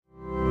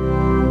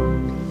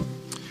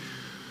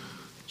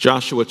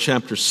Joshua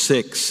chapter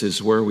 6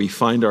 is where we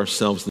find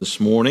ourselves this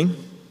morning.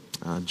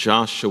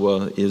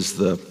 Joshua is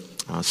the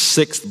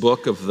sixth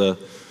book of the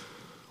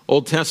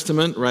Old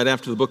Testament, right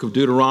after the book of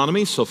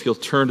Deuteronomy. So if you'll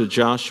turn to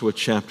Joshua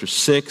chapter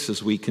 6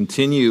 as we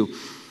continue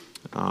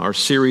our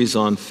series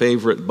on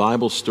favorite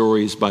Bible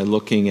stories by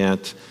looking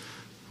at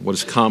what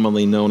is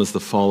commonly known as the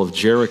fall of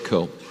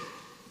Jericho.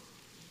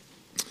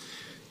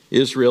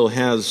 Israel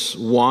has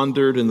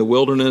wandered in the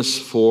wilderness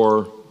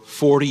for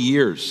 40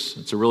 years.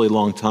 It's a really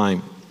long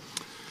time.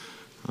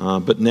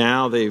 But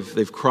now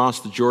they've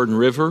crossed the Jordan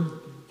River,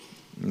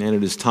 and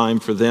it is time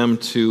for them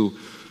to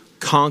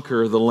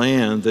conquer the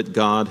land that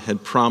God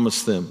had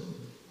promised them.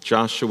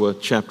 Joshua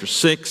chapter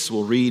 6,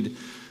 we'll read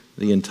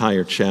the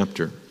entire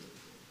chapter.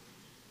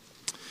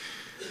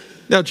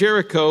 Now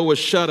Jericho was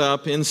shut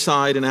up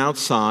inside and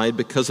outside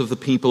because of the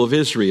people of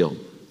Israel.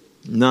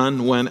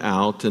 None went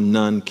out and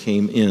none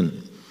came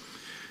in.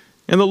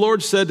 And the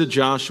Lord said to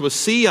Joshua,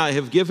 "See, I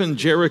have given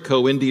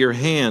Jericho into your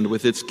hand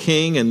with its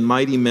king and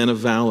mighty men of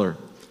valor.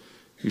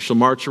 You shall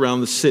march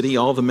around the city,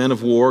 all the men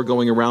of war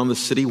going around the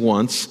city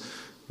once.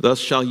 Thus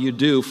shall you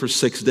do for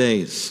 6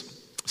 days.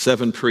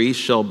 7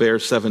 priests shall bear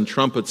 7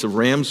 trumpets of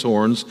ram's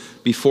horns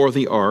before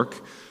the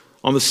ark.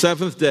 On the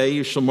 7th day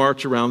you shall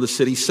march around the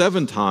city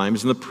 7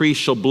 times, and the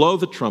priests shall blow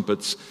the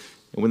trumpets.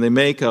 And when they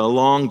make a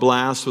long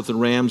blast with the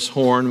ram's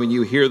horn, when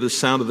you hear the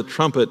sound of the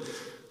trumpet,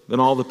 then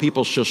all the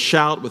people shall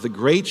shout with a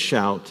great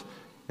shout,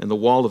 and the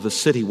wall of the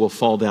city will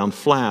fall down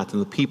flat,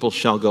 and the people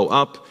shall go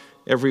up,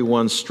 every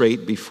one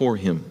straight before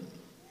him."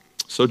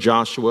 So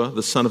Joshua,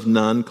 the son of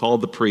Nun,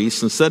 called the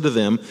priests and said to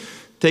them,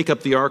 "Take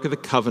up the ark of the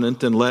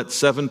covenant, and let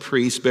 7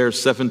 priests bear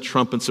 7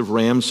 trumpets of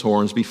ram's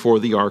horns before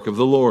the ark of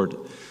the Lord."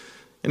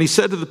 And he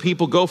said to the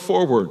people, "Go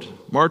forward,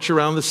 march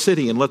around the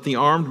city, and let the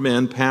armed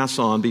men pass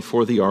on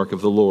before the ark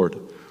of the Lord."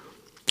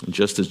 And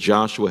just as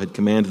Joshua had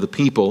commanded the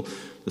people,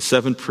 the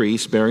 7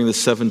 priests bearing the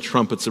 7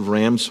 trumpets of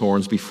ram's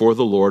horns before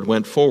the Lord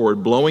went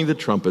forward, blowing the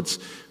trumpets,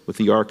 with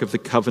the ark of the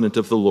covenant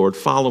of the Lord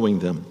following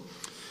them.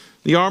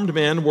 The armed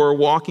men were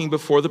walking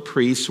before the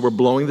priests who were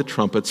blowing the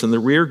trumpets, and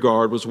the rear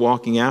guard was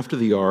walking after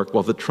the ark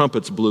while the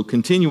trumpets blew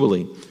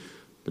continually.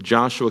 But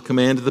Joshua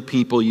commanded the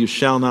people, "You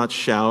shall not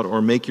shout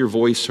or make your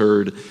voice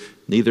heard,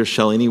 neither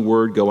shall any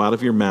word go out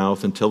of your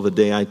mouth until the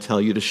day I tell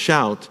you to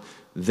shout,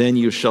 then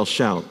you shall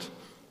shout."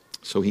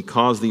 So he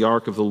caused the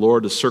ark of the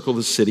Lord to circle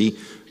the city,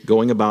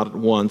 going about at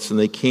once, and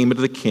they came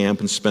into the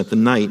camp and spent the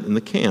night in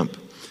the camp.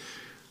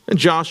 And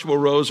Joshua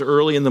rose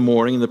early in the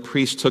morning, and the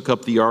priests took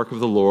up the ark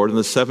of the Lord, and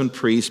the 7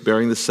 priests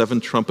bearing the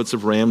 7 trumpets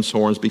of ram's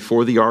horns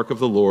before the ark of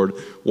the Lord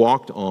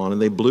walked on, and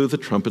they blew the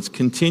trumpets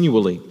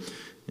continually.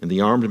 And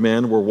the armed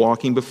men were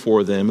walking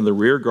before them, and the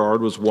rear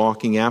guard was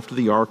walking after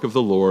the ark of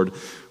the Lord,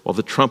 while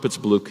the trumpets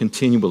blew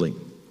continually.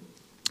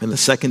 And the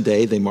 2nd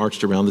day they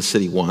marched around the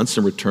city once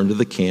and returned to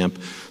the camp.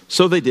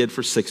 So they did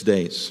for 6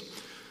 days.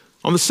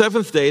 On the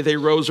 7th day they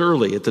rose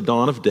early at the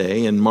dawn of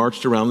day and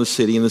marched around the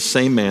city in the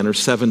same manner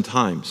 7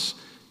 times.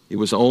 It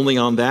was only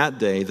on that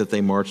day that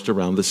they marched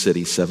around the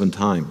city 7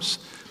 times.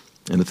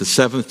 And at the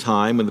 7th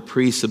time, when the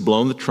priests had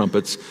blown the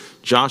trumpets,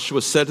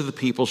 Joshua said to the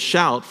people,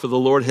 "Shout, for the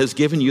Lord has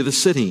given you the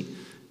city.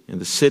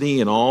 And the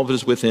city and all that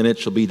is within it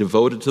shall be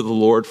devoted to the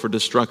Lord for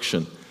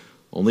destruction.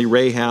 Only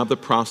Rahab the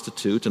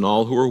prostitute and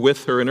all who are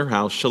with her in her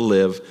house shall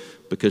live,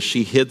 because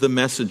she hid the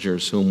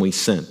messengers whom we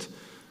sent.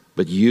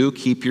 But you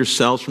keep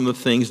yourselves from the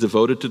things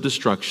devoted to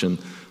destruction,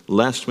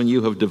 lest when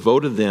you have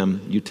devoted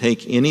them, you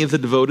take any of the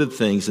devoted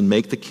things and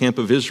make the camp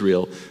of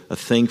Israel a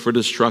thing for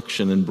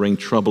destruction and bring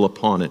trouble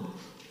upon it.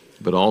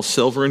 But all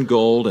silver and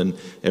gold and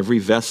every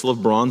vessel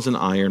of bronze and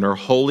iron are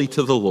holy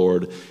to the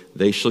Lord.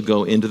 They shall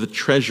go into the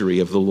treasury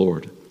of the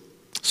Lord."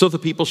 So the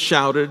people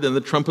shouted, and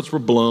the trumpets were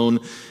blown.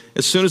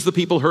 As soon as the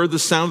people heard the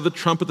sound of the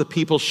trumpet, the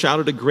people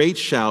shouted a great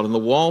shout, and the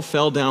wall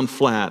fell down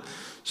flat,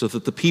 so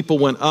that the people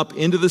went up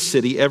into the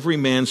city, every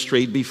man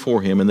straight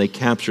before him, and they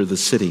captured the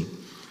city.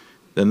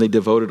 Then they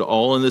devoted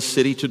all in the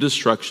city to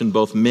destruction,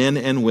 both men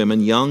and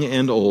women, young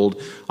and old,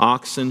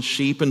 oxen,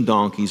 sheep, and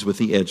donkeys, with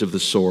the edge of the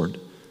sword.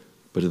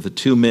 But of the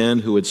 2 men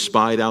who had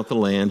spied out the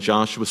land,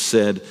 Joshua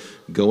said,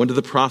 "Go into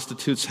the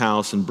prostitute's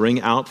house and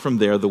bring out from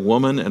there the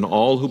woman and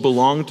all who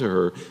belong to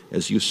her,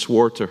 as you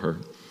swore to her."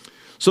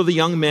 So the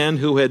young men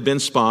who had been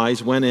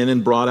spies went in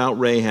and brought out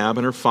Rahab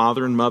and her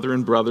father and mother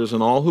and brothers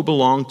and all who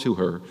belonged to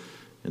her.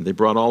 And they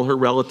brought all her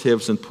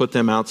relatives and put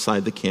them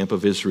outside the camp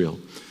of Israel.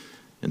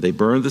 And they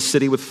burned the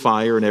city with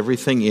fire and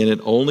everything in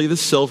it. Only the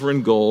silver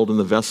and gold and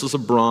the vessels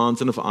of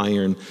bronze and of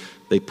iron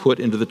they put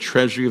into the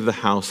treasury of the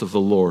house of the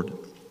Lord.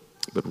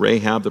 But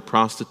Rahab the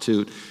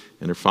prostitute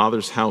and her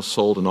father's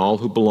household and all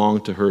who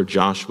belonged to her,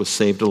 Joshua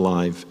saved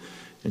alive.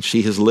 And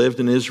she has lived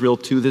in Israel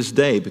to this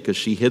day, because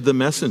she hid the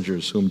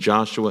messengers whom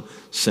Joshua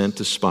sent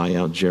to spy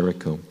out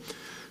Jericho.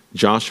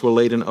 Joshua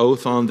laid an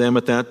oath on them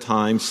at that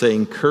time,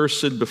 saying,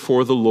 "Cursed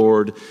before the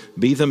Lord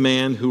be the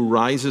man who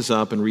rises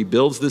up and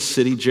rebuilds this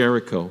city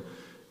Jericho.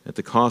 At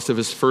the cost of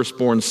his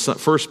firstborn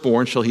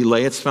shall he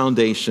lay its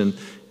foundation.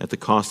 At the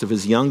cost of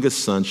his youngest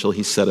son shall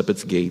he set up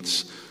its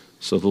gates."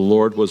 So the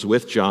Lord was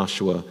with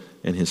Joshua,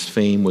 and his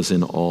fame was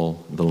in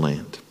all the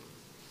land.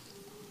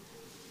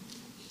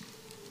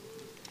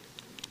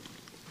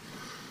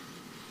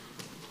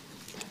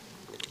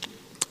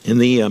 In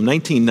the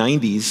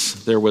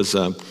 1990s, there was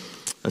a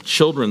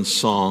children's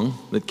song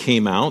that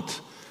came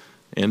out,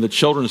 and the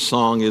children's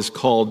song is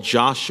called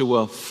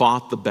Joshua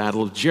Fought the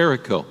Battle of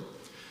Jericho.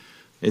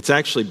 It's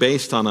actually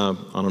based on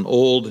an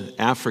old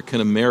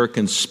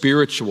African-American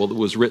spiritual that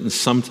was written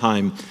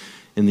sometime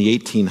in the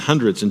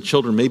 1800s. And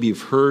children, maybe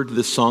you've heard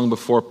this song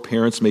before.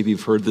 Parents, maybe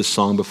you've heard this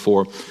song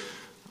before.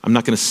 I'm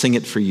not going to sing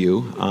it for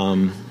you,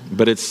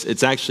 but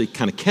it's actually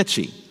kind of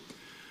catchy.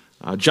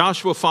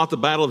 Joshua fought the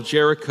battle of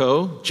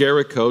Jericho,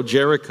 Jericho,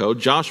 Jericho.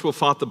 Joshua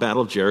fought the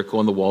battle of Jericho,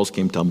 and the walls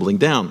came tumbling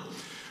down.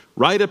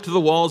 Right up to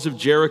the walls of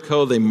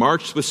Jericho, they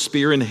marched with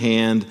spear in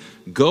hand.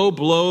 Go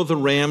blow the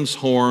ram's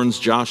horns,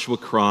 Joshua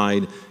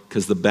cried,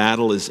 because the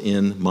battle is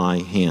in my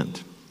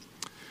hand.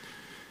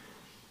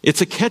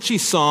 It's a catchy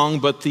song,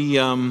 but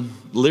the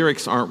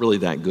lyrics aren't really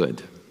that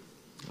good.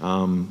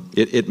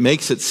 It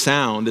makes it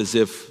sound as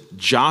if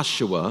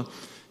Joshua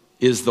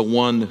is the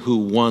one who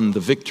won the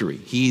victory.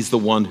 He's the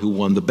one who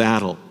won the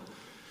battle.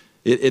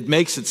 It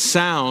makes it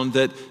sound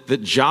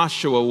that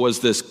Joshua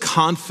was this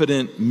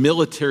confident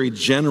military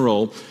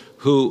general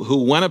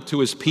who went up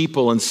to his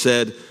people and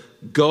said,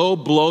 go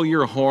blow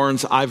your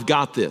horns, I've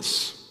got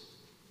this.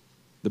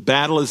 The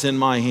battle is in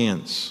my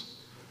hands.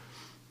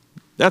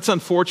 That's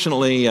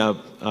unfortunately a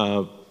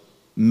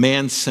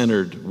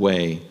man-centered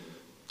way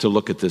to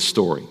look at this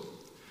story.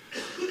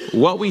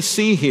 What we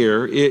see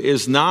here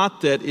is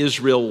not that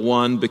Israel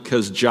won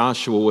because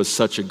Joshua was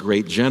such a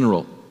great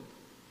general.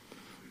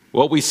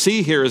 What we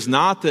see here is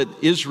not that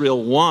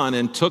Israel won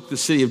and took the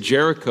city of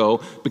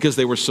Jericho because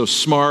they were so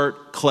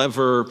smart,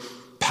 clever,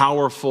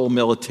 powerful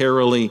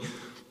militarily.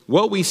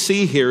 What we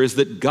see here is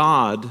that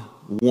God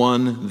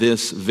won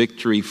this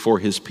victory for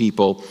his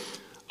people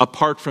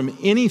apart from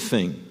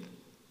anything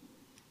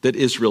that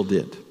Israel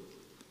did.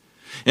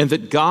 And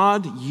that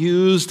God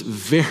used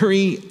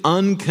very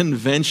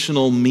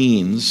unconventional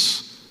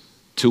means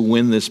to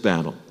win this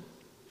battle.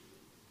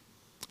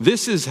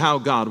 This is how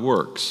God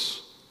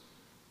works.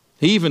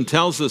 He even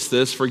tells us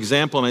this, for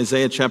example, in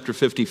Isaiah chapter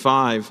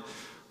 55,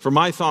 for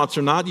my thoughts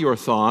are not your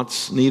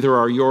thoughts, neither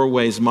are your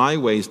ways my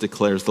ways,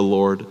 declares the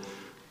Lord.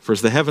 For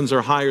as the heavens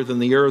are higher than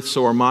the earth,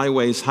 so are my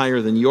ways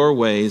higher than your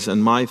ways,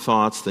 and my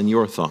thoughts than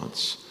your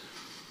thoughts.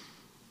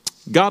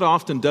 God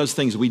often does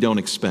things we don't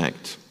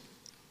expect.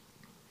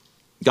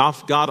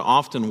 God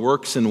often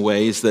works in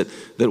ways that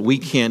we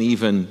can't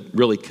even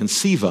really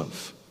conceive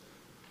of.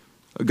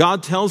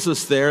 God tells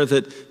us there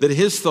that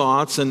his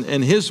thoughts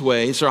and his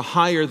ways are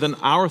higher than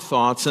our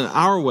thoughts and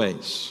our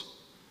ways.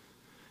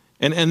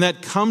 And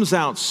that comes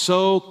out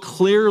so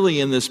clearly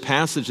in this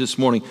passage this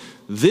morning.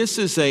 This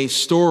is a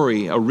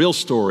story, a real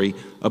story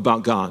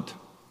about God,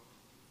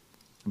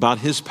 about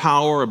his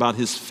power, about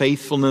his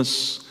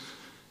faithfulness,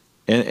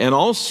 and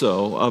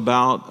also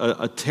about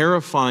a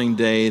terrifying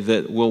day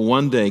that will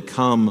one day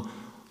come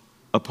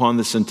upon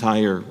this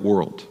entire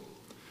world.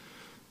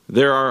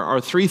 There are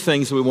three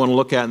things that we want to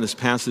look at in this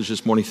passage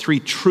this morning, three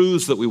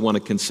truths that we want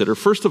to consider.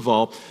 First of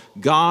all,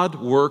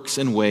 God works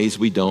in ways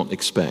we don't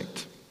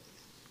expect.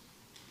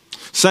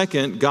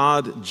 Second,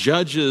 God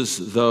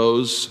judges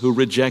those who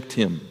reject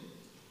him.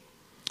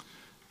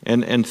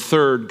 And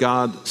third,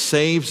 God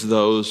saves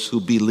those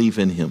who believe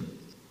in him.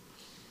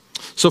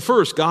 So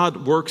first,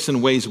 God works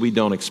in ways we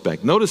don't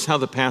expect. Notice how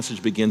the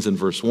passage begins in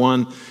verse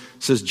 1. It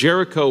says,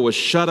 Jericho was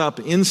shut up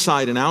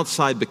inside and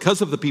outside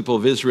because of the people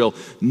of Israel.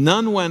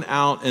 None went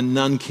out and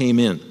none came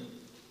in.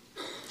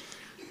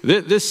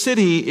 This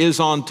city is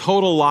on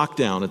total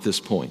lockdown at this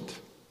point.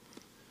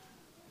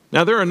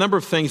 Now, there are a number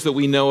of things that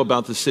we know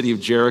about the city of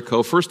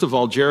Jericho. First of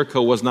all,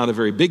 Jericho was not a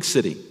very big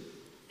city.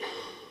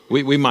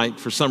 We might,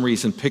 for some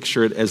reason,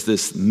 picture it as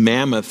this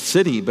mammoth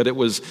city, but it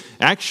was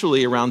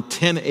actually around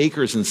 10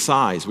 acres in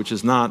size, which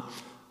is not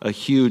a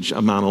huge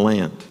amount of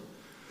land.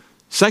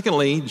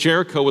 Secondly,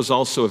 Jericho was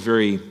also a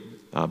very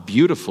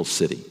beautiful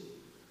city.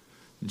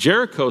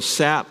 Jericho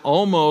sat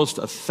almost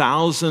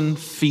 1,000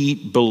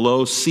 feet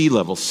below sea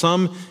level.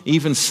 Some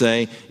even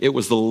say it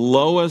was the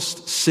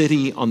lowest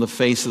city on the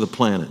face of the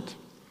planet.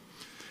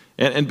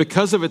 And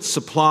because of its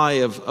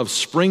supply of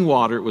spring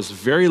water, it was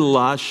very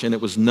lush, and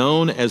it was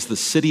known as the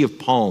city of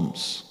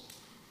palms.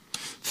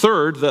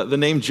 Third, the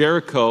name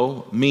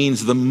Jericho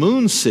means the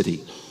moon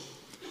city.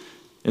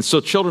 And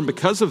so, children,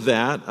 because of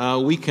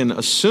that, we can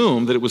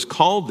assume that it was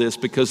called this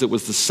because it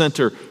was the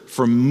center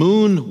for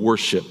moon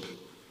worship.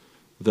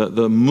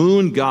 The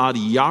moon god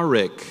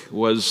Yahweh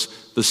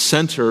was the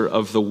center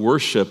of the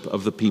worship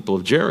of the people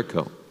of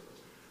Jericho.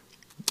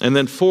 And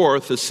then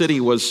fourth, the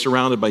city was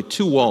surrounded by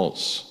two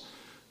walls.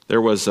 There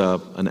was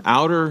an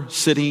outer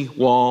city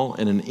wall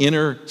and an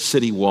inner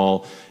city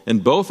wall,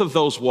 and both of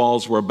those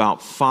walls were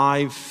about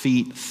 5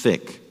 feet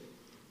thick.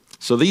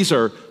 So these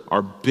are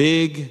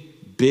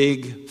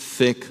big,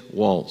 thick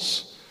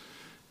walls.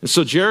 And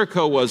so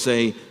Jericho was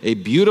a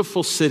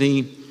beautiful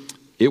city.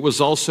 It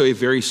was also a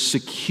very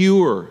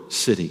secure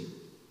city.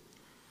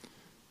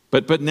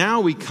 But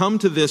now we come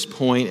to this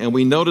point and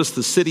we notice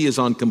the city is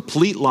on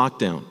complete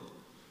lockdown.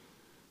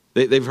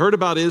 They've heard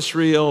about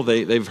Israel.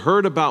 They've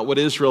heard about what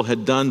Israel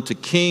had done to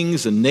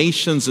kings and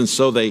nations, and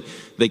so they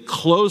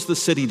closed the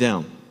city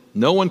down.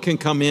 No one can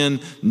come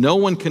in. No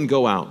one can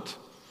go out.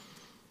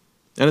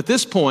 And at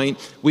this point,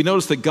 we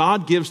notice that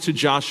God gives to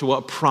Joshua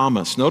a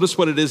promise. Notice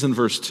what it is in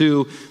verse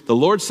 2. The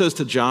Lord says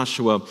to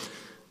Joshua,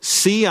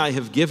 "See, I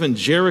have given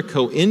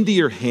Jericho into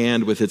your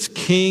hand with its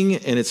king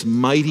and its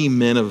mighty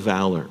men of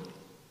valor."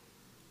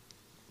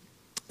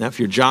 Now, if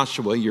you're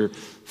Joshua, you're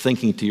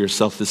thinking to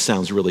yourself, this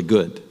sounds really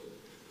good.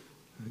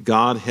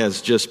 God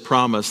has just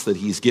promised that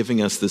he's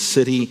giving us the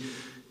city.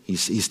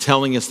 He's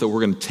telling us that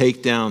we're going to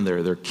take down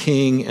their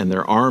king and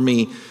their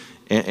army.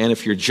 And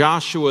if you're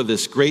Joshua,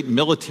 this great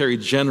military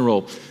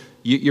general,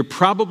 you're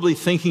probably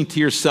thinking to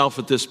yourself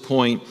at this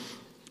point,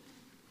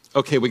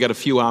 okay, we got a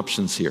few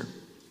options here.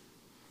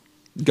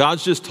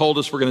 God's just told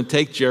us we're going to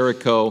take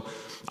Jericho.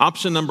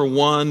 Option number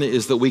one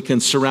is that we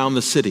can surround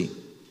the city.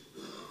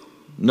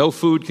 No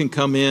food can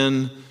come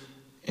in,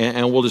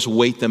 and we'll just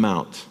wait them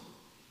out.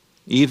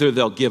 Either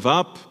they'll give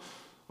up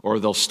or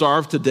they'll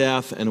starve to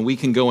death, and we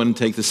can go in and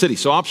take the city.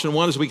 So option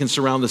one is we can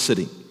surround the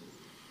city.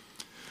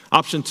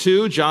 Option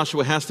two,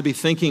 Joshua has to be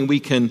thinking we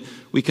can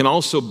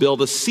also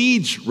build a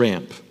siege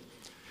ramp.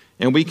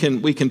 And we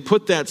can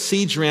put that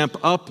siege ramp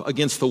up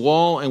against the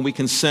wall, and we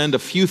can send a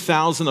few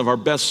thousand of our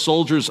best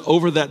soldiers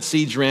over that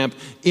siege ramp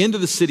into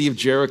the city of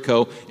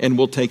Jericho, and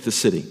we'll take the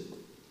city.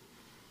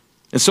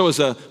 And so as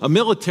a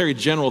military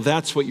general,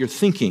 that's what you're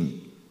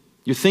thinking.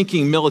 You're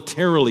thinking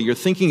militarily. You're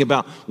thinking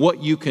about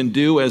what you can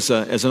do as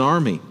an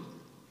army.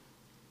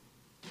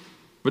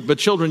 But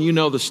children, you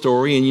know the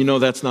story, and you know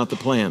that's not the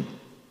plan.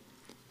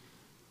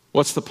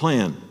 What's the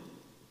plan?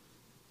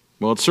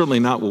 Well, it's certainly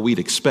not what we'd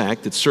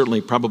expect. It's certainly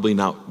probably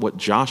not what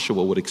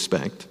Joshua would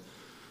expect.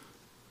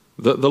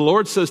 The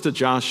Lord says to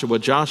Joshua,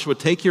 "Joshua,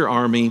 take your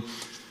army,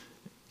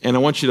 and I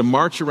want you to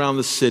march around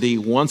the city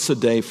once a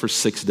day for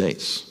 6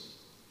 days.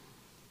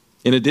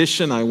 In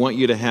addition, I want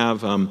you to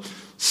have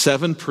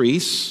 7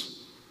 priests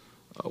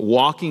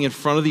walking in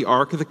front of the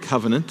Ark of the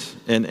Covenant,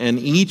 and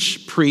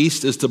each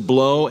priest is to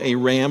blow a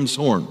ram's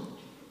horn.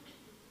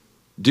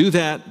 Do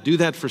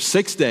that for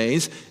 6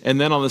 days,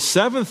 and then on the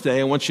 7th day,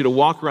 I want you to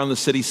walk around the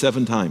city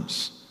 7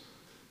 times.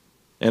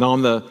 And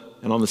on the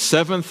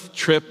 7th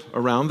trip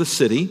around the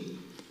city,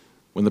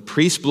 when the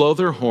priests blow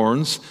their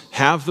horns,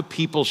 have the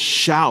people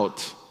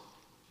shout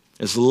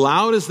as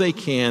loud as they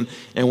can,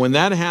 and when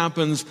that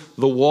happens,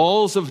 the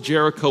walls of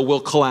Jericho will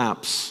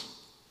collapse,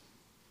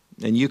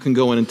 and you can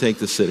go in and take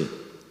the city."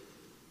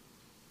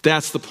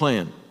 That's the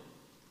plan.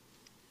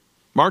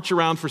 March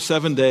around for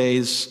 7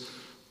 days,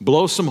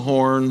 blow some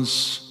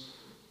horns,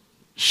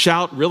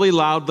 shout really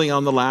loudly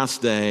on the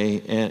last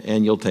day,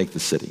 and you'll take the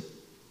city.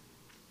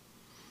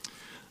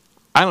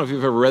 I don't know if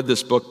you've ever read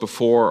this book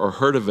before or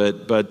heard of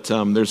it, but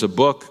there's a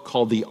book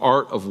called The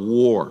Art of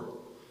War.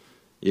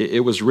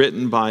 It was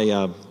written by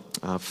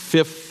a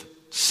 5th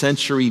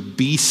century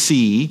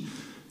BC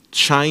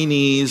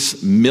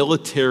Chinese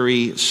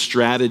military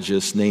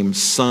strategist named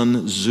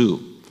Sun Tzu.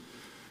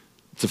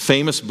 It's a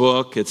famous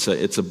book. It's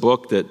a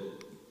book that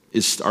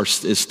is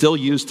still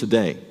used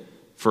today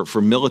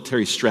for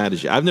military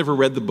strategy. I've never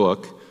read the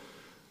book,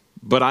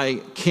 but I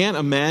can't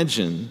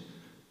imagine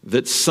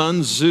that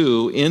Sun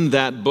Tzu in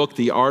that book,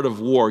 The Art of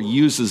War,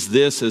 uses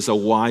this as a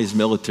wise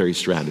military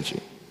strategy.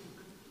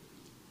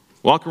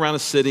 Walk around a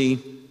city,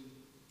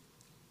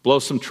 blow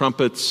some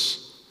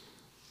trumpets,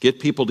 get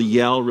people to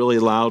yell really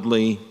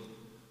loudly,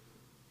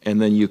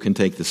 and then you can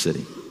take the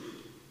city.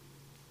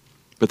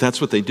 But that's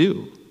what they do.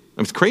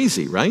 I mean, it's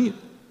crazy, right?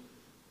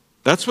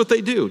 That's what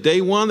they do. Day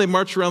one, they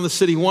march around the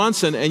city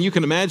once, and you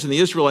can imagine the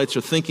Israelites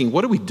are thinking,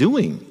 what are we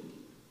doing?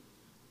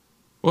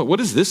 What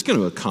is this going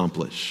to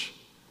accomplish?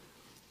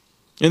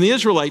 And the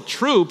Israelite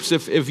troops,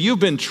 if you've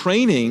been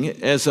training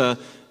as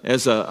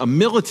a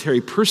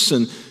military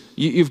person,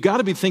 you've got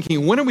to be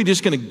thinking, when are we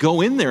just going to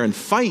go in there and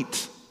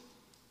fight?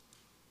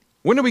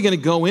 When are we going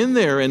to go in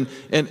there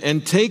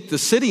and take the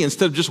city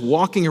instead of just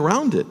walking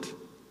around it?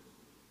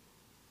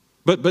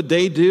 But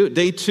day 2,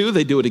 they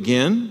do it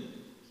again.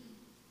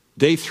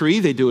 Day 3,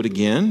 they do it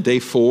again. Day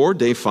 4,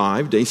 day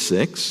 5, day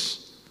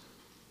 6.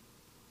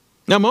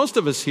 Now, most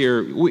of us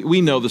here,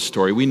 we know the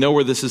story. We know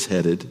where this is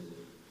headed.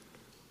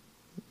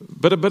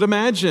 But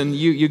imagine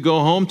you go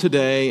home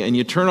today and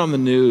you turn on the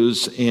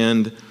news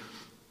and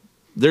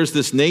there's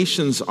this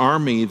nation's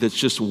army that's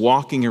just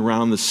walking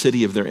around the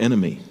city of their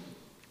enemy.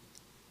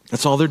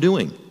 That's all they're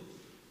doing.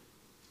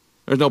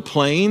 There's no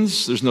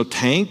planes. There's no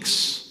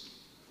tanks.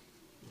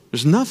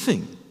 There's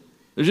nothing.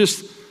 They're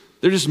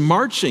just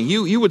marching.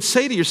 You would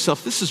say to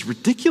yourself, this is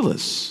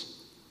ridiculous.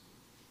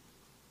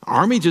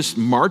 Army just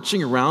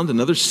marching around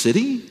another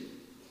city?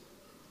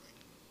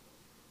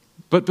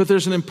 But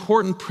there's an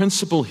important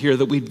principle here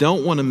that we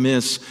don't want to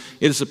miss.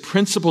 It is a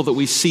principle that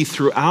we see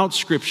throughout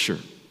Scripture.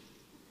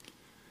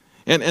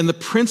 And the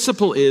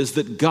principle is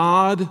that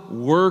God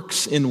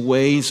works in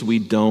ways we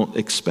don't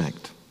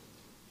expect.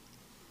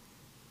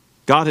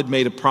 God had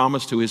made a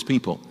promise to his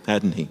people,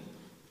 hadn't he?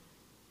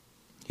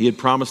 He had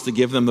promised to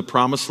give them the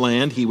promised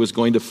land. He was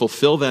going to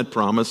fulfill that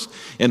promise.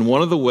 And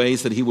one of the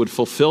ways that he would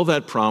fulfill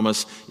that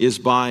promise is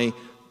by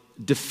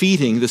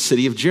defeating the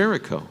city of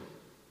Jericho.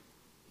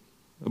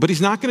 But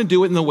he's not going to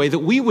do it in the way that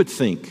we would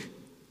think.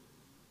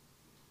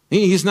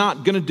 He's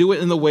not going to do it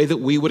in the way that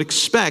we would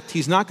expect.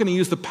 He's not going to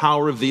use the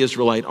power of the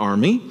Israelite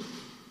army.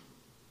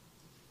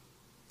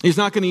 He's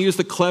not going to use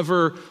the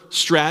clever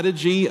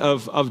strategy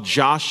of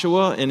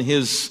Joshua and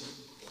his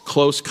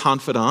close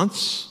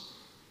confidants.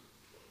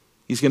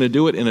 He's going to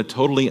do it in a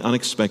totally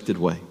unexpected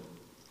way.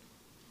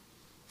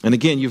 And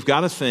again, you've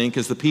got to think,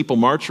 as the people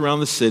march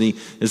around the city,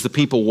 as the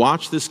people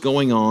watch this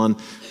going on,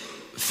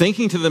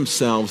 thinking to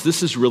themselves,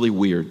 this is really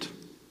weird.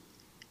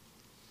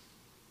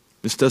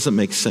 This doesn't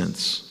make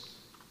sense.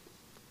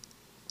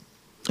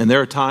 And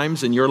there are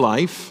times in your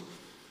life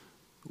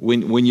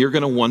when you're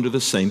going to wonder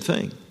the same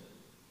thing.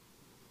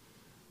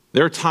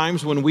 There are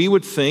times when we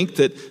would think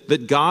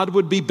that God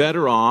would be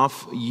better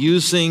off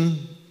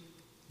using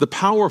the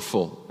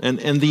powerful and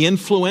the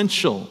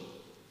influential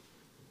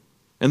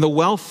and the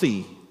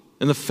wealthy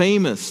and the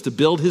famous to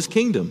build his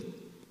kingdom.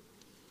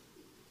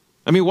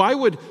 I mean, why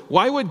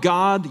would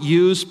God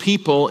use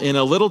people in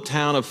a little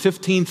town of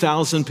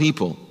 15,000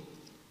 people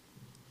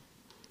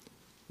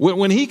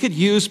when he could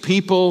use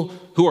people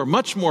who are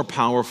much more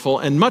powerful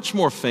and much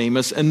more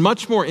famous and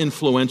much more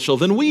influential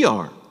than we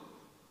are?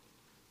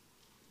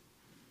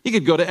 He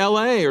could go to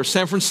LA or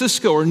San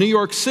Francisco or New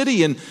York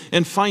City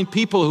and find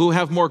people who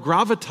have more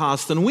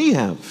gravitas than we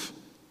have.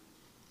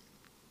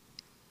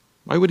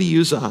 Why would he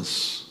use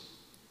us?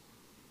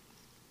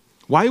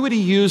 Why would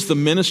he use the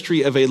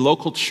ministry of a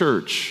local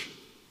church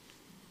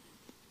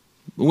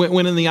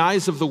when in the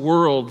eyes of the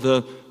world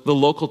the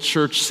local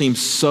church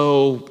seems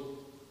so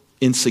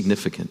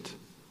insignificant?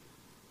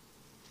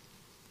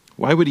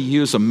 Why would he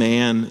use a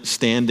man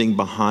standing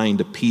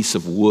behind a piece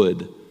of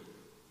wood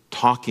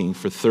talking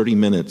for 30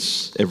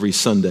 minutes every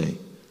Sunday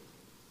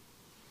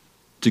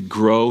to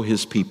grow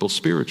his people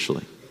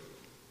spiritually?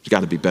 There's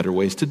got to be better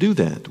ways to do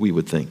that, we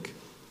would think.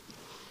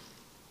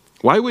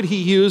 Why would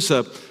he use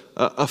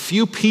a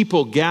few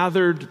people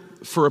gathered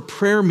for a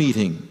prayer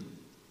meeting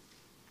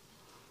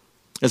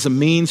as a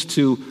means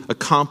to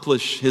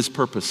accomplish his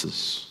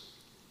purposes?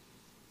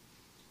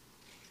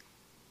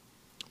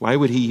 Why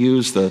would he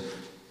use the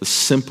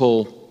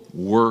simple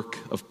work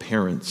of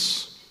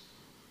parents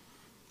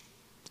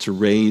to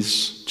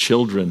raise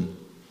children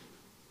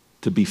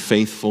to be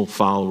faithful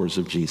followers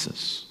of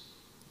Jesus?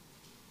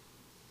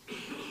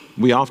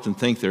 We often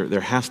think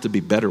there has to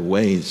be better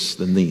ways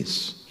than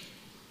these.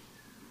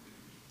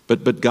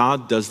 But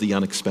God does the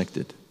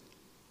unexpected.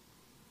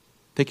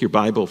 Take your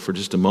Bible for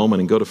just a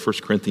moment and go to 1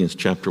 Corinthians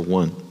chapter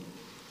 1.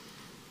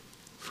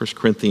 1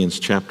 Corinthians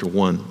chapter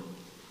 1.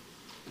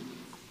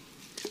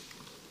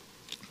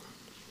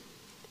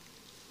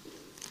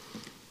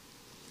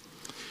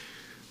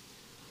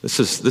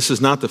 This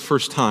is not the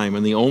first time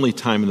and the only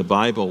time in the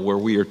Bible where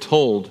we are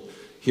told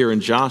here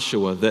in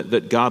Joshua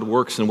that God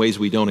works in ways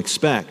we don't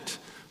expect.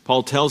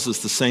 Paul tells us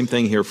the same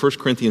thing here. 1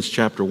 Corinthians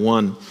chapter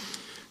 1.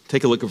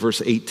 Take a look at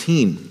verse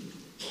 18.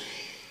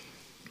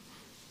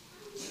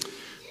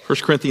 1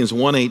 Corinthians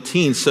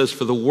 1:18 says,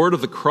 "For the word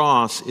of the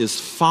cross is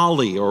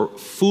folly or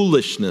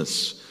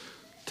foolishness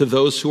to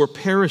those who are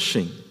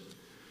perishing.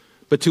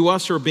 But to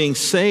us who are being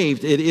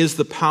saved, it is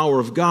the power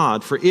of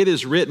God. For it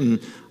is written,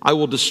 I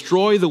will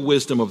destroy the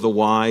wisdom of the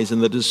wise,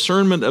 and the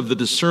discernment of the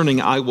discerning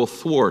I will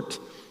thwart.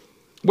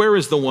 Where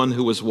is the one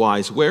who is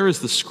wise? Where is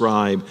the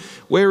scribe?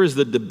 Where is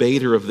the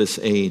debater of this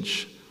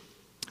age?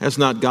 Has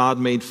not God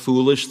made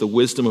foolish the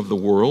wisdom of the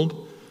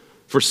world?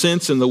 For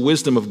since in the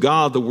wisdom of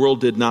God the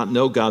world did not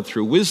know God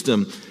through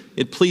wisdom,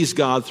 it pleased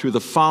God through the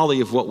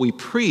folly of what we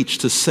preach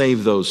to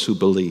save those who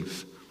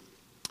believe.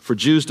 For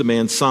Jews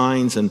demand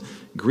signs and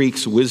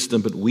Greeks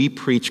wisdom, but we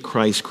preach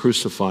Christ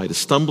crucified, a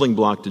stumbling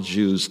block to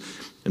Jews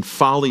and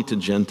folly to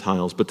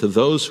Gentiles. But to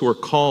those who are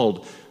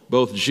called,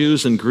 both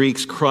Jews and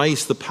Greeks,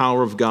 Christ the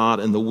power of God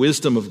and the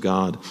wisdom of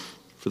God.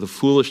 For the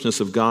foolishness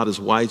of God is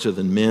wiser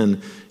than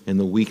men, and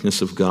the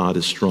weakness of God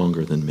is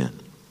stronger than men."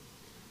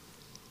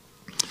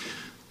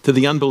 To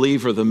the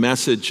unbeliever, the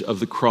message of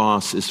the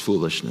cross is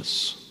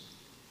foolishness.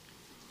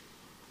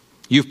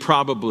 You've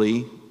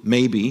probably,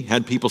 maybe,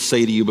 had people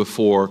say to you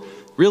before,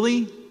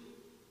 "Really?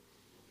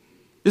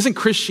 Isn't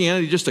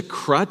Christianity just a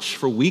crutch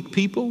for weak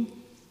people?"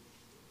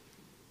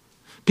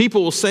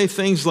 People will say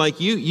things like,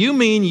 you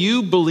mean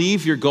you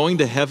believe you're going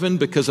to heaven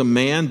because a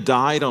man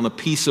died on a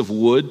piece of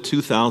wood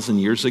 2,000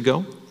 years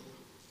ago?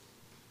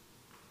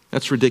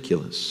 That's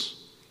ridiculous.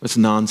 That's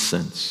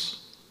nonsense.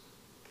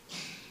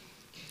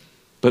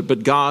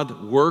 But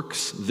God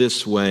works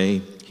this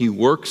way. He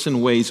works in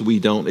ways we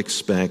don't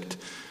expect.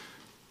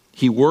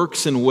 He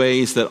works in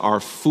ways that are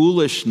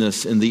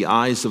foolishness in the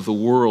eyes of the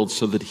world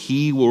so that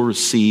he will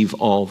receive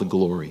all the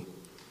glory.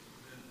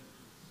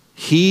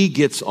 He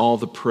gets all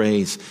the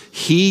praise.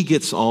 He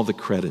gets all the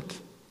credit.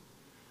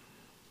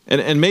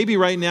 And maybe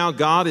right now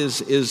God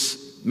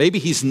maybe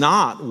he's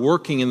not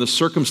working in the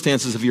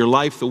circumstances of your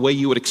life the way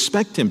you would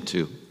expect him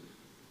to,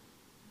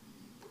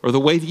 or the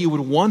way that you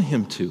would want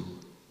him to.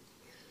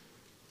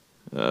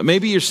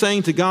 Maybe you're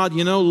saying to God,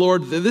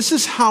 Lord, this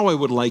is how I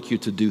would like you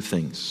to do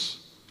things.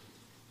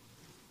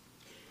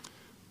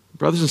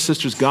 Brothers and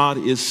sisters, God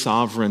is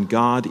sovereign.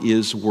 God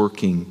is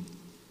working.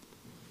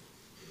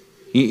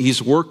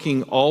 He's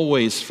working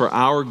always for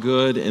our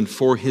good and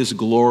for His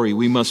glory.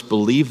 We must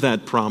believe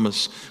that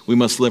promise. We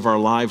must live our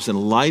lives in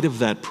light of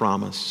that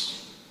promise.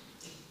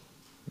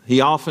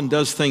 He often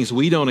does things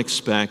we don't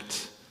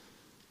expect.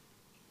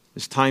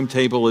 His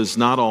timetable is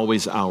not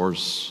always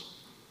ours,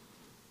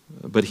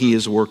 but He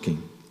is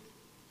working.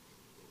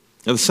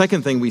 Now, the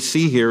second thing we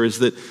see here is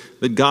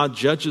that God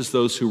judges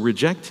those who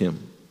reject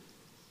Him.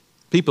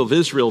 People of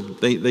Israel,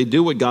 they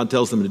do what God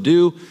tells them to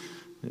do.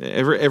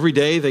 Every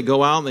day they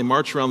go out and they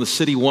march around the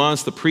city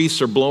once. The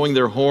priests are blowing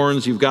their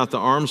horns. You've got the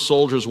armed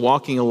soldiers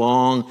walking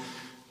along.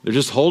 They're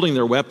just holding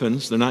their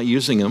weapons. They're not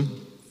using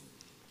them.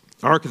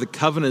 Ark of the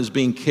Covenant is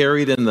being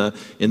carried in the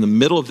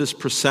middle of this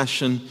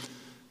procession.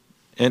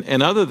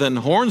 And other than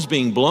horns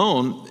being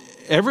blown,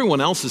 everyone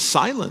else is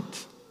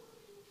silent.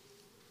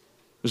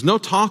 There's no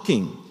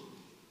talking.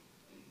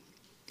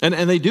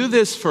 And they do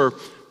this for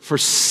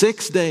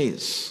 6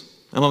 days.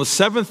 And on the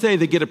seventh day,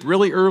 they get up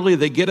really early.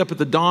 They get up at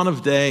the dawn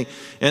of day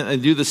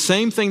and do the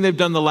same thing they've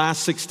done the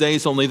last 6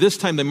 days, only this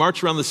time they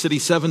march around the city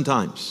 7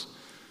 times.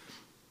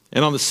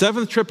 And on the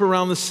seventh trip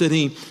around the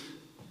city,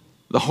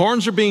 the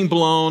horns are being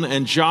blown,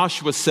 and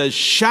Joshua says,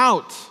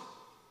 "Shout!"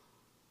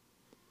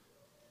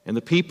 And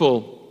the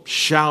people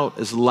shout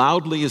as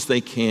loudly as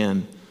they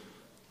can.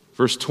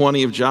 Verse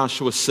 20 of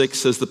Joshua 6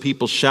 says, the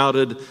people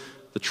shouted,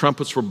 the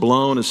trumpets were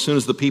blown. As soon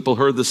as the people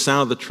heard the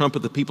sound of the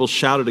trumpet, the people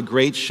shouted a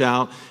great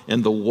shout,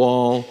 and the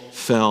wall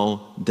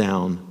fell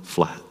down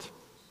flat.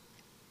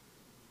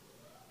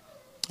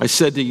 I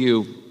said to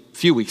you a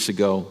few weeks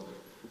ago,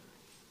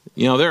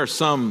 there are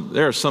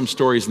some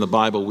stories in the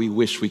Bible we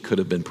wish we could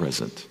have been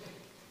present.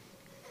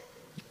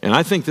 And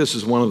I think this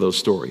is one of those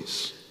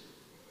stories.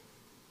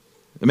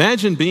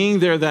 Imagine being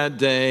there that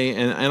day,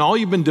 and all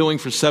you've been doing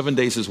for 7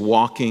 days is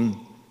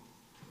walking.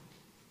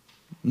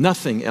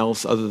 Nothing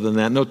else other than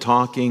that, no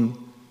talking.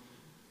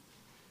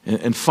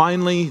 And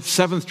finally,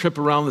 7th trip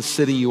around the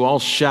city, you all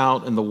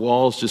shout and the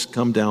walls just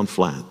come down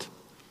flat.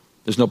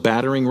 There's no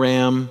battering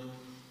ram.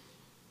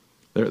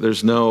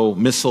 There's no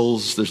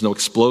missiles. There's no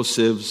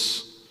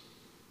explosives.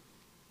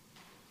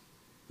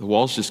 The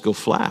walls just go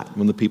flat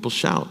when the people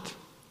shout.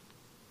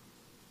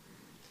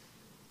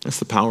 That's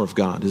the power of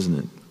God, isn't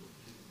it?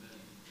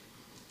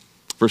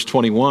 Verse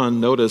 21,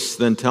 notice,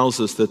 then tells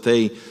us that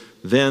they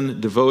then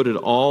devoted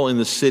all in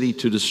the city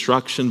to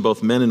destruction,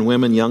 both men and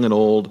women, young and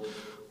old,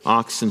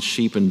 oxen,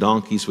 sheep, and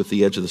donkeys with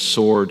the edge of the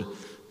sword.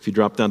 If you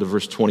drop down to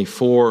verse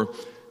 24, it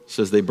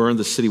says they burned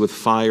the city with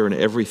fire and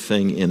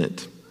everything in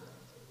it.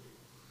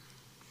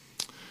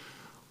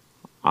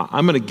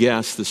 I'm going to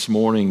guess this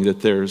morning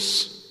that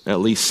there's at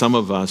least some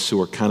of us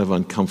who are kind of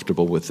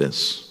uncomfortable with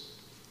this.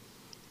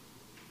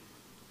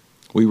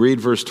 We read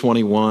verse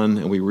 21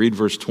 and we read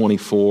verse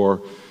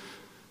 24,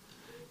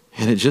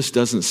 and it just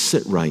doesn't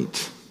sit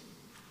right.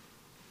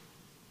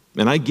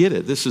 And I get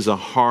it. This is a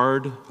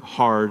hard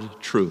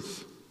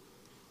truth.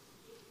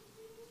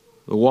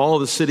 The wall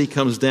of the city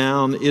comes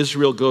down.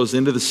 Israel goes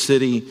into the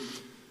city,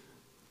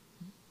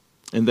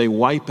 and they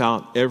wipe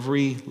out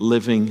every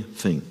living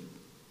thing.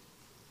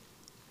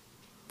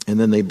 And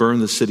then they burn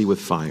the city with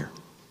fire.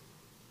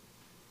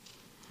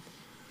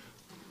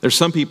 There's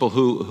some people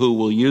who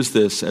will use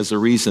this as a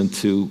reason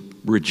to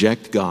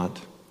reject God.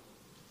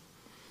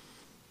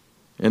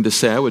 And to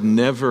say, I would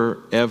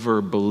never, ever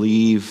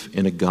believe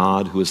in a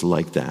God who is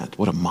like that.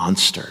 What a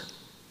monster.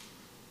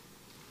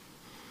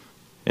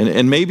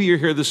 And maybe you're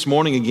here this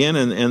morning again,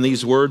 and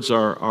these words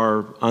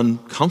are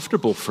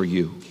uncomfortable for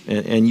you.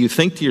 And you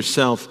think to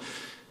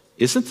yourself,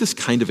 isn't this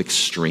kind of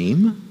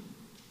extreme?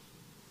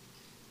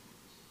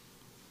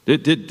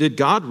 Did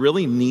God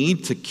really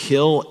need to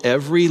kill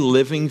every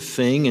living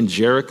thing in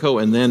Jericho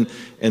and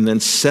then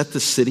set the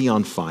city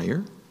on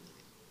fire?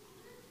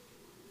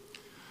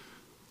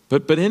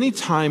 But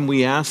anytime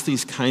we ask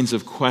these kinds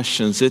of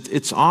questions,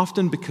 it's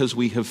often because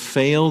we have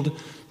failed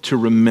to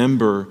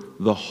remember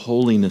the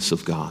holiness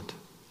of God.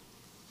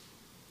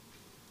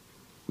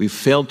 We've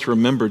failed to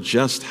remember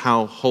just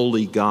how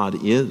holy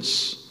God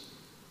is.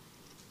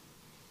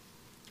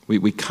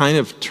 We kind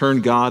of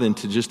turn God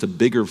into just a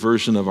bigger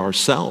version of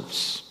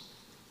ourselves.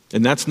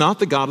 And that's not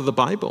the God of the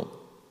Bible.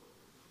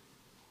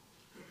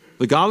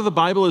 The God of the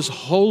Bible is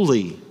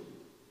holy.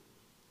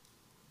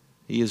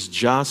 He is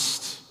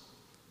just.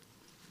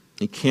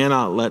 He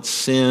cannot let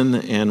sin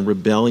and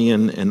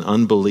rebellion and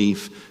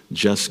unbelief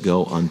just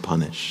go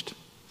unpunished.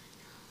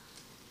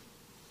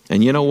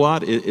 And you know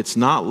what? It's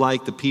not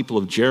like the people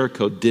of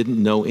Jericho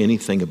didn't know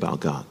anything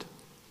about God.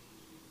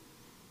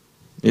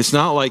 It's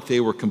not like they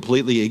were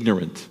completely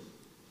ignorant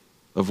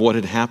of what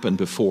had happened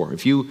before.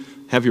 If you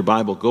have your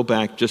Bible, go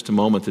back just a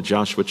moment to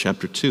Joshua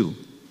chapter 2.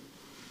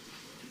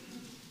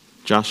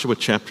 Joshua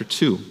chapter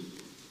 2.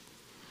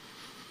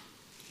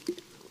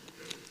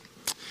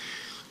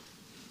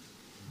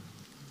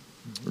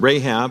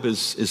 Rahab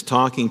is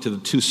talking to the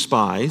two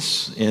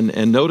spies,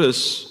 and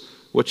notice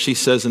what she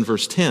says in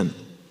verse 10.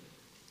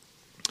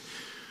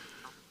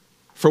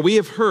 For we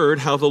have heard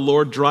how the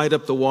Lord dried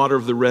up the water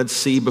of the Red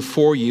Sea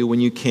before you when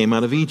you came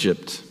out of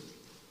Egypt,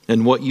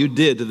 and what you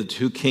did to the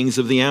two kings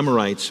of the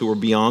Amorites who were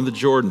beyond the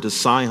Jordan, to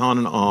Sihon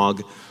and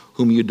Og,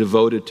 whom you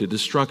devoted to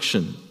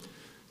destruction.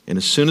 And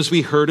as soon as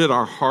we heard it,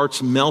 our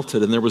hearts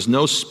melted, and there was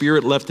no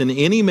spirit left in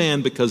any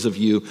man because of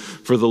you.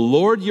 For the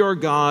Lord your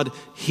God,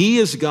 He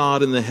is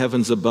God in the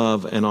heavens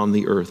above and on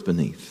the earth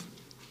beneath.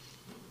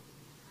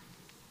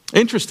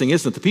 Interesting,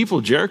 isn't it? The people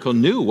of Jericho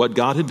knew what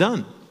God had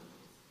done.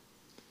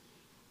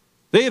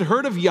 They had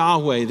heard of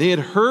Yahweh. They had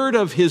heard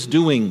of His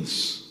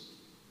doings.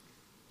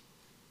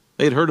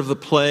 They had heard of the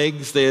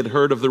plagues. They had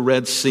heard of the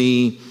Red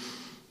Sea.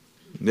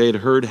 They had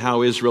heard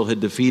how Israel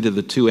had defeated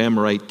the two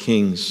Amorite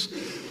kings.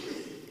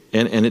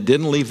 And it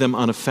didn't leave them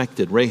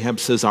unaffected. Rahab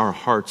says, our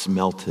hearts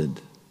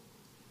melted.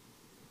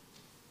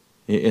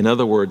 In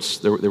other words,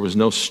 there was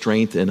no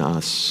strength in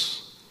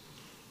us.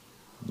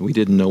 We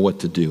didn't know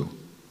what to do.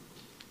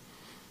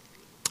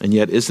 And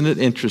yet, isn't it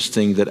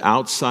interesting that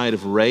outside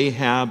of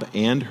Rahab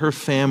and her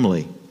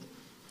family,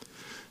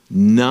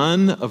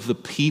 none of the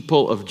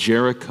people of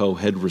Jericho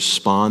had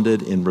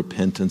responded in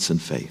repentance and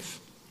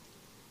faith?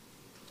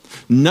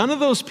 None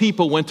of those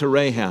people went to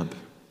Rahab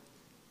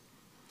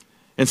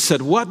and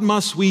said, what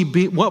must we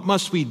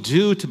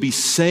do to be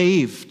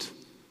saved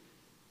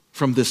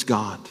from this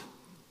God?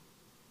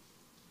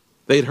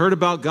 They had heard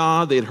about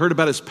God. They had heard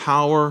about His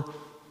power.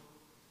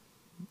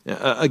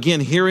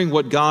 Again, hearing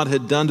what God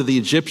had done to the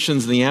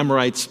Egyptians and the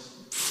Amorites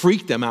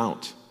freaked them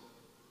out.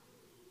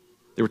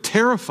 They were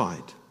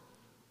terrified.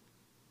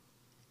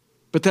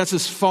 But that's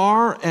as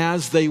far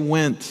as they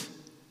went.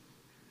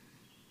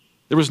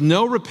 There was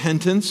no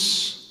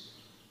repentance.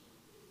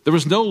 There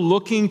was no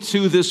looking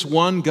to this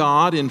one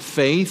God in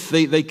faith.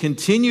 They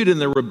continued in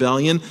their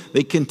rebellion.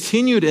 They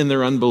continued in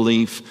their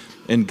unbelief.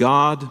 And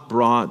God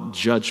brought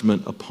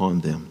judgment upon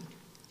them.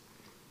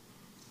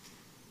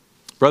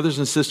 Brothers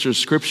and sisters,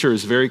 Scripture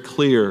is very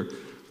clear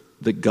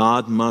that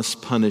God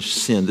must punish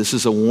sin. This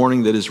is a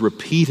warning that is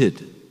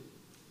repeated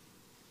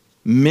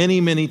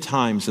many, many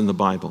times in the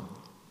Bible.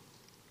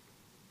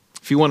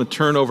 If you want to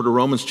turn over to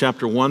Romans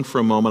chapter 1 for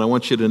a moment, I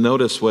want you to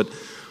notice what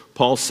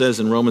Paul says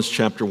in Romans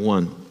chapter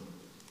 1.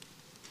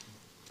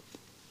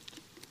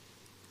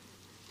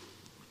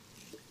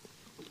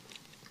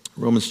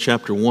 Romans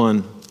chapter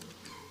 1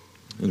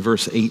 and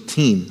verse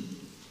 18.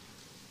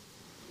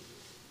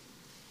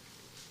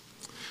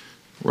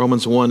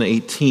 Romans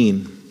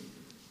 1:18.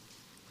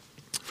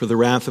 For the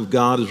wrath of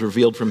God is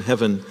revealed from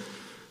heaven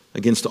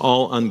against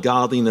all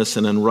ungodliness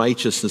and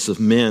unrighteousness of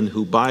men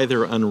who by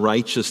their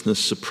unrighteousness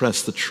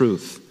suppress the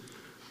truth.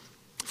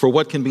 For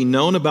what can be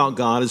known about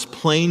God is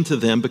plain to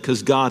them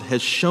because God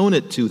has shown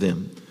it to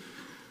them.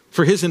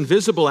 For His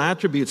invisible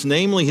attributes,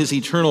 namely His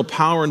eternal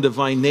power and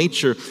divine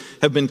nature,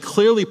 have been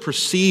clearly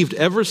perceived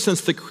ever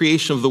since the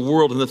creation of the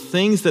world and the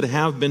things that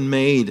have been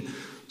made,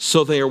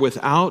 so they are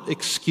without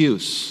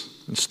excuse.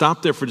 And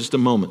stop there for just a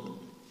moment.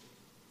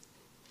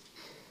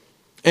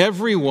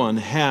 Everyone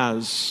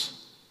has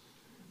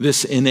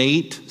this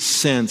innate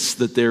sense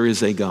that there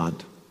is a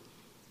God.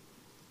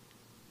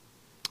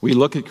 We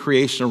look at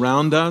creation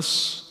around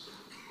us.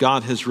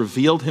 God has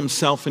revealed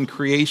Himself in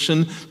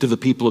creation to the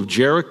people of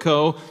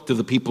Jericho, to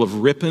the people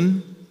of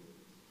Ripon.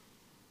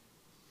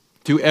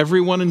 To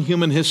everyone in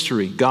human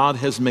history, God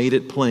has made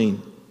it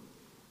plain.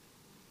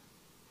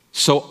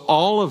 So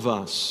all of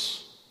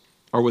us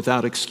are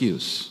without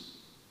excuse.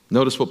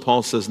 Notice what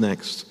Paul says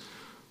next.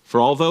 For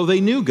although they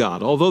knew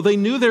God, although they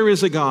knew there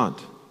is a God,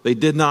 they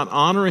did not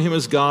honor Him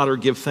as God or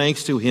give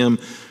thanks to Him,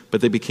 but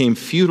they became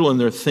futile in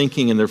their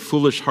thinking and their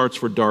foolish hearts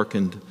were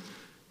darkened.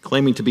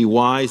 Claiming to be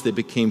wise, they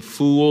became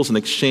fools and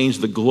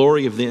exchanged the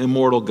glory of the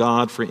immortal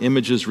God for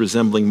images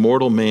resembling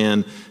mortal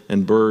man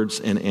and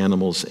birds and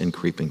animals and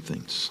creeping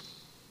things.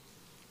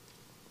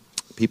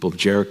 The people of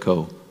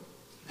Jericho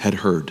had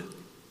heard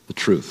the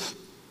truth.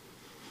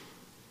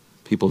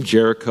 People of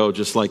Jericho,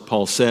 just like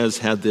Paul says,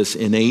 had this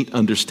innate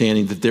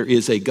understanding that there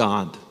is a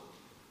God.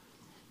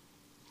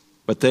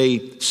 But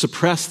they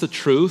suppressed the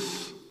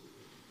truth.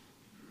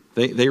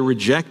 They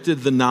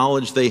rejected the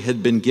knowledge they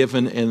had been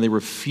given, and they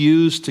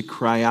refused to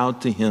cry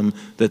out to Him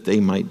that they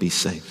might be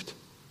saved.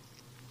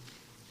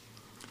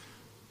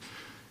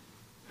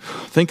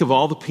 Think of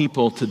all the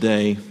people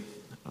today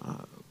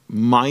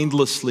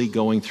mindlessly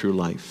going through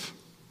life.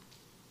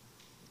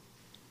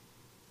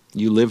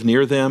 You live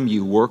near them,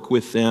 you work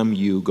with them,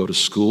 you go to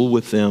school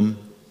with them.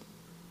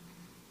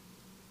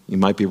 You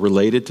might be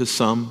related to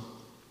some.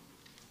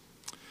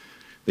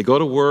 They go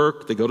to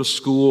work, they go to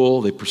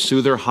school, they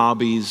pursue their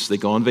hobbies, they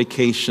go on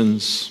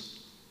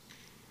vacations.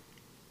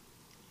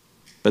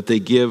 But they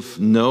give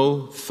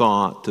no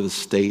thought to the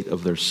state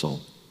of their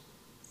soul.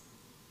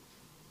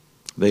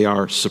 They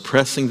are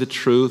suppressing the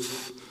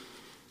truth.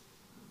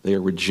 They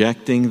are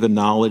rejecting the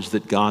knowledge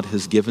that God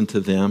has given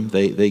to them.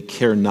 They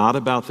care not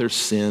about their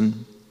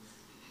sin.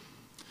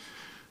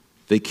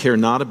 They care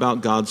not about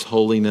God's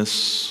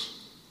holiness.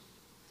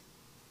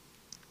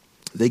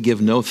 They give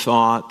no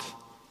thought.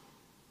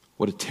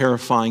 What a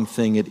terrifying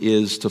thing it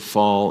is to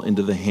fall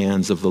into the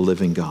hands of the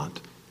living God.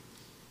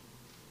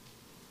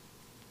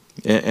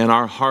 And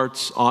our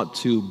hearts ought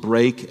to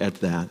break at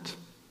that.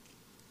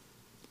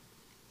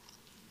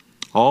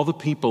 All the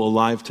people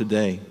alive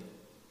today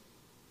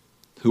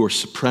who are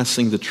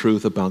suppressing the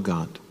truth about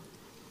God.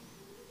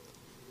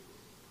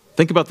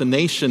 Think about the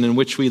nation in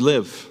which we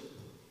live.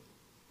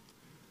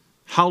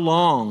 How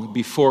long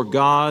before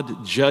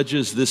God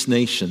judges this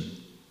nation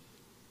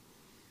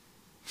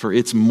for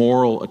its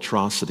moral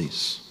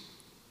atrocities?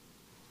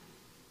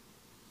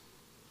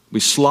 We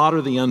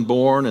slaughter the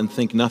unborn and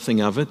think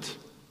nothing of it.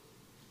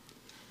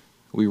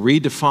 We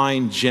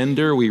redefine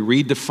gender, we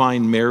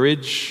redefine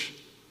marriage.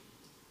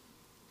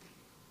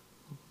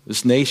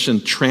 This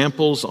nation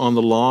tramples on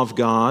the law of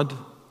God.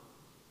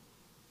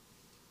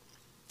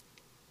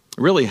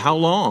 Really, how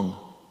long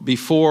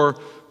before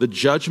the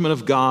judgment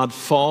of God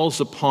falls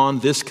upon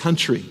this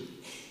country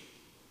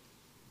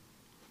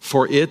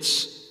for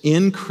its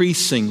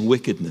increasing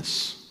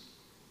wickedness?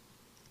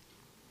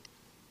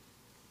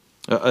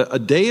 A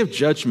day of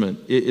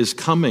judgment is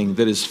coming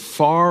that is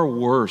far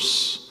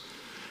worse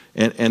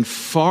and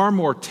far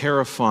more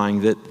terrifying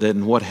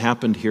than what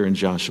happened here in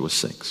Joshua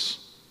 6.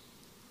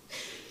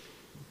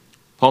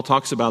 Paul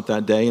talks about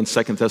that day in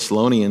 2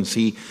 Thessalonians.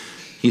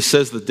 He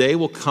says the day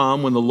will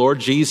come when the Lord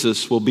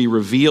Jesus will be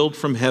revealed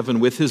from heaven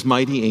with his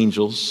mighty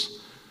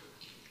angels,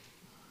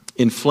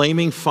 in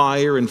flaming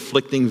fire,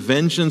 inflicting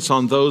vengeance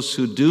on those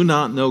who do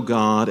not know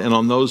God and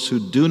on those who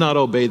do not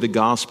obey the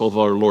gospel of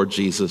our Lord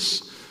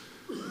Jesus.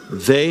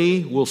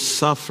 They will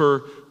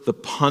suffer the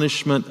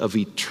punishment of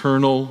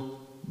eternal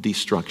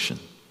destruction.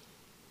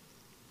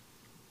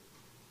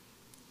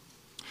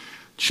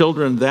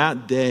 Children,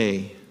 that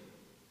day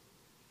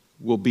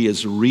will be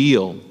as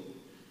real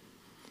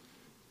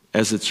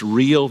as it's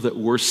real that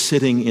we're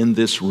sitting in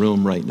this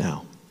room right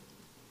now.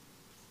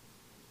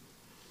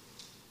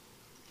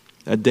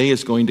 That day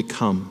is going to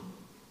come.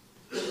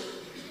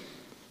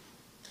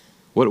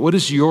 What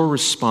is your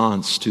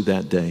response to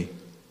that day?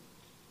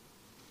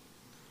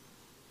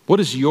 What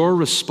is your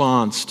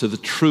response to the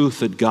truth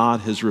that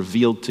God has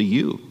revealed to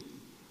you?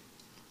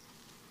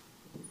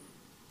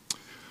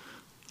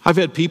 I've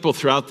had people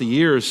throughout the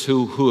years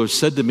who have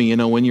said to me,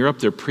 when you're up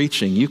there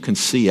preaching, you can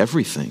see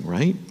everything,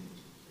 right?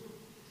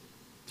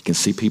 You can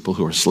see people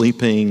who are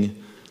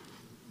sleeping.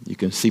 You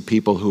can see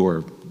people who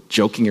are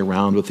joking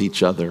around with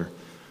each other.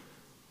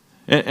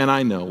 And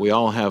I know we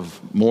all have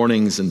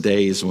mornings and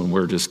days when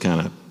we're just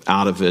kind of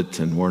out of it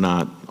and we're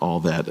not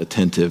all that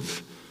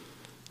attentive.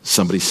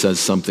 Somebody says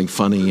something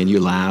funny and you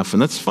laugh,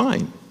 and that's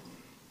fine.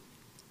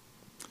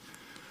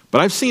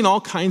 But I've seen all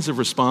kinds of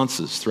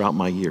responses throughout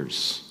my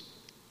years.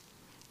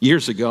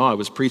 Years ago, I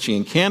was preaching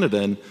in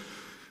Canada, and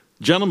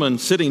a gentleman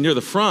sitting near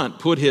the front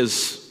put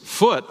his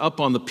foot up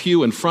on the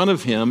pew in front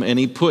of him, and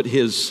he put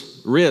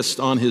his wrist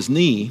on his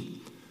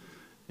knee,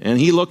 and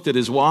he looked at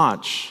his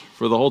watch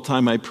for the whole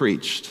time I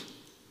preached.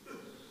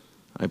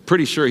 I'm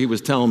pretty sure he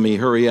was telling me,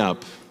 hurry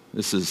up,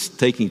 this is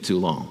taking too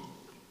long.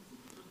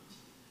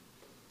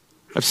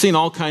 I've seen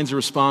all kinds of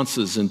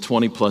responses in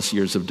 20 plus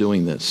years of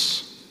doing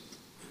this.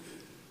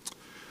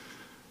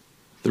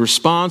 The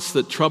response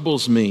that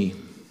troubles me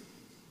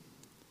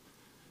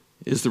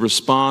is the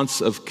response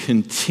of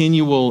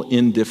continual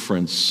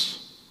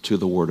indifference to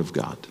the Word of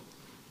God.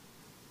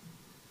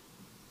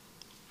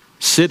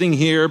 Sitting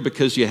here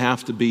because you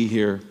have to be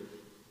here.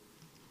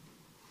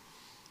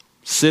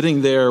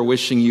 Sitting there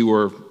wishing you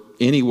were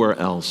anywhere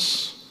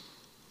else.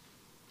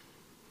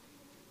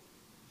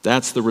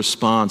 That's the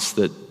response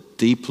that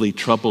deeply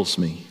troubles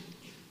me.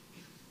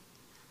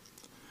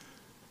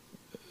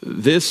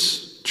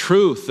 This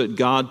truth that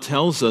God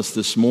tells us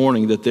this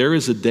morning, that there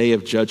is a day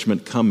of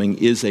judgment coming,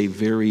 is a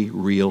very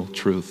real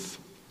truth.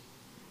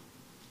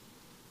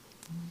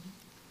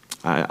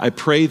 I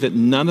pray that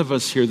none of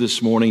us here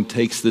this morning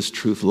takes this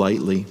truth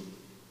lightly.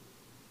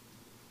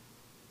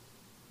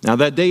 Now,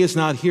 that day is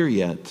not here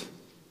yet.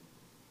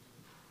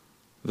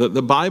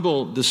 The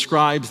Bible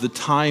describes the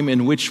time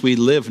in which we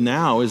live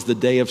now as the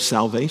day of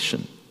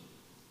salvation.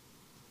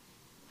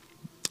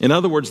 In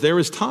other words, there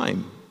is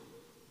time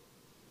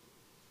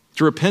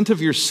to repent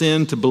of your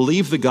sin, to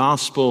believe the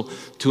gospel,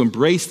 to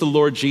embrace the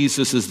Lord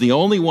Jesus as the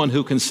only one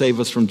who can save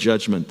us from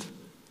judgment.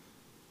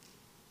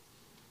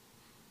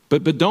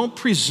 But don't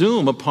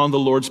presume upon the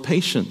Lord's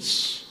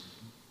patience.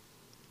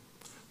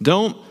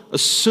 Don't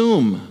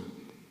assume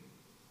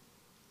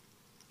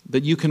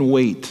that you can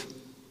wait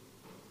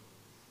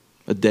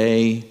a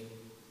day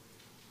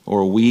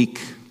or a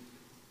week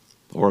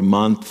or a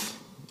month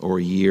or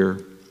a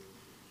year.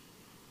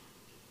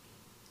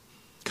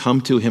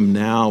 Come to him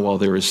now while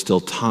there is still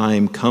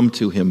time. Come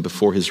to him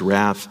before his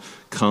wrath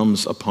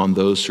comes upon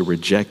those who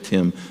reject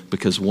him,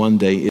 because one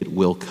day it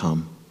will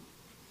come.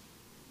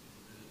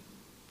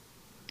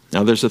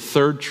 Now, there's a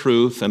third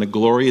truth and a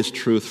glorious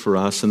truth for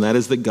us, and that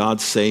is that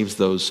God saves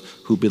those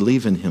who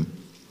believe in him.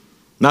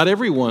 Not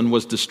everyone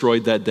was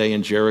destroyed that day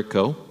in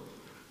Jericho.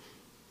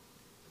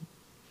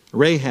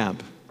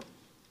 Rahab,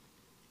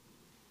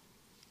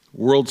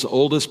 world's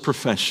oldest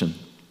profession.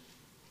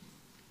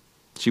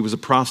 She was a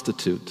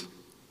prostitute,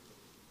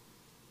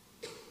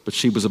 but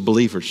she was a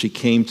believer. She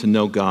came to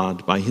know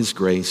God by his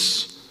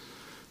grace.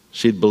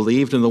 She had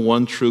believed in the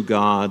one true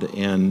God,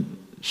 and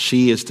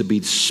she is to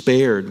be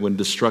spared when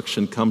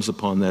destruction comes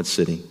upon that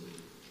city.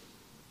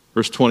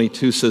 Verse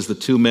 22 says, the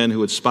two men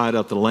who had spied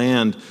out the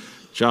land,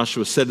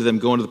 Joshua said to them,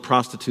 go into the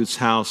prostitute's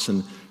house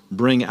and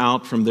bring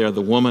out from there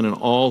the woman and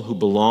all who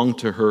belong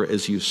to her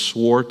as you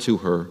swore to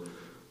her.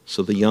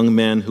 So the young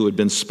men who had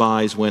been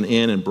spies went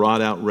in and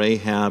brought out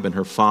Rahab and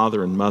her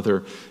father and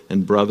mother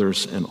and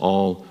brothers and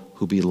all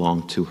who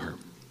belonged to her.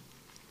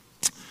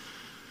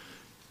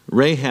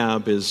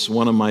 Rahab is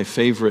one of my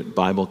favorite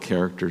Bible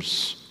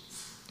characters.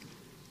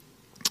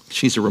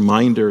 She's a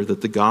reminder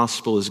that the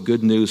gospel is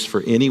good news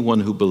for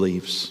anyone who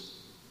believes.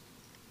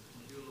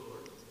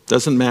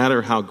 Doesn't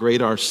matter how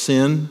great our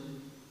sin,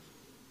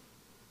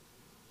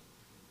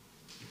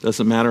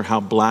 doesn't matter how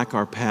black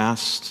our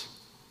past,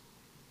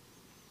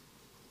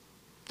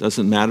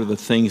 doesn't matter the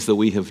things that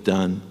we have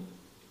done.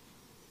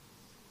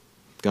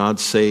 God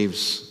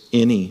saves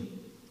any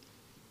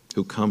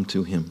who come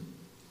to him.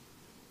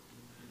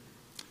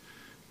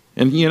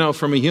 And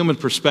from a human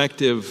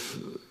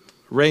perspective,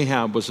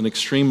 Rahab was an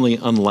extremely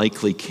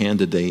unlikely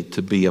candidate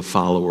to be a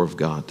follower of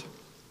God.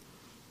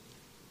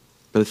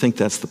 But I think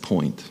that's the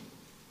point.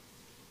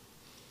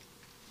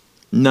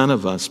 None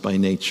of us by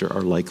nature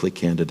are likely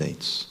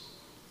candidates.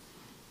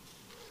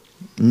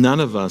 None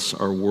of us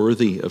are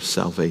worthy of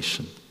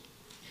salvation.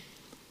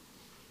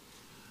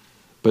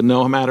 But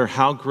no matter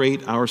how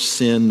great our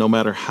sin, no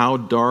matter how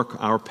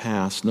dark our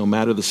past, no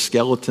matter the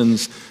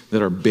skeletons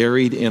that are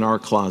buried in our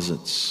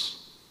closets,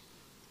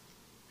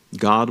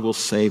 God will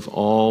save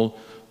all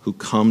who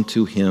come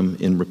to him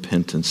in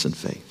repentance and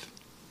faith.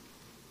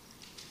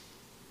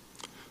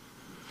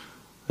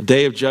 A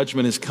day of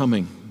judgment is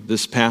coming.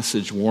 This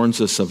passage warns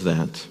us of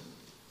that.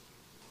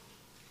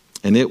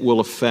 And it will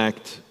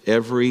affect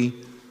every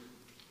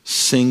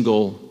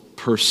single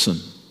person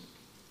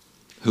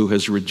who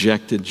has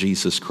rejected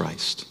Jesus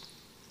Christ.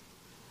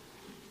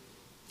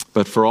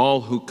 But for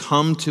all who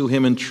come to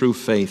him in true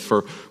faith,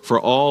 for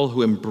all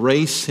who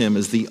embrace him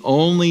as the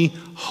only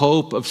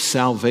hope of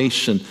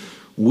salvation,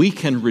 we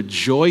can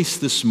rejoice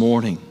this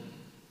morning.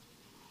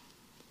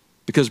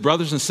 Because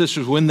brothers and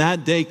sisters, when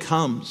that day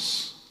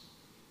comes,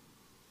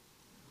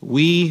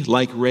 we,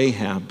 like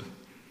Rahab,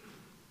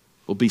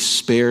 will be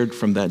spared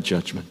from that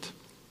judgment.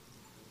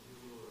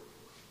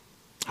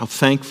 How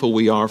thankful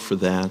we are for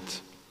that.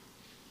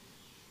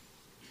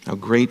 How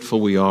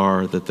grateful we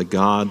are that the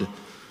God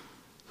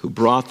who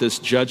brought this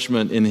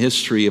judgment in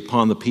history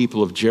upon the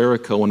people of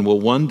Jericho and will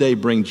one day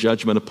bring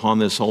judgment upon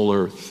this whole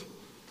earth,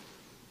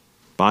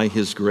 by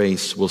his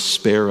grace will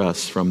spare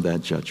us from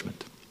that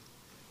judgment.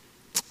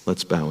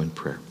 Let's bow in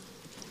prayer.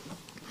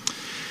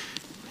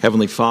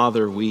 Heavenly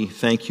Father, we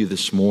thank you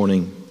this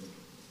morning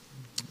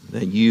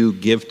that you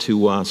give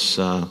to us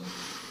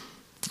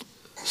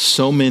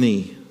so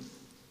many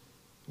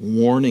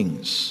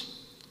warnings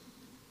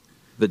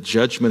that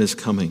judgment is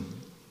coming.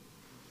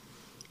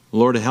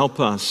 Lord, help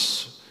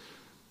us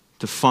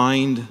to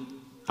find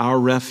our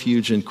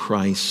refuge in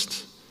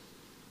Christ.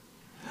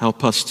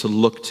 Help us to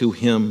look to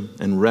him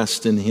and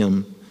rest in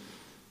him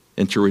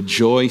and to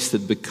rejoice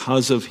that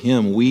because of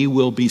him we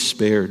will be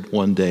spared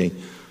one day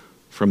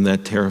from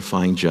that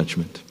terrifying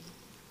judgment.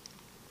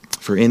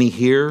 For any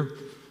here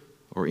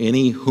or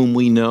any whom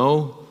we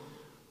know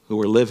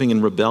who are living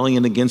in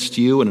rebellion against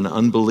you and in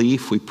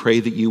unbelief, we pray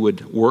that you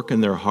would work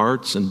in their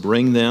hearts and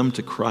bring them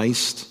to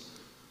Christ.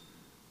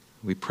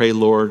 We pray,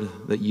 Lord,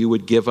 that you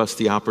would give us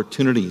the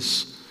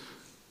opportunities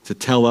to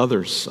tell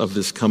others of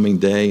this coming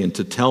day and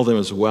to tell them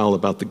as well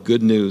about the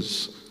good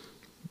news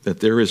that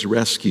there is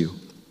rescue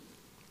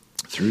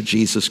through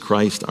Jesus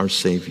Christ, our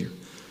Savior.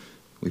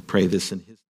 We pray this in his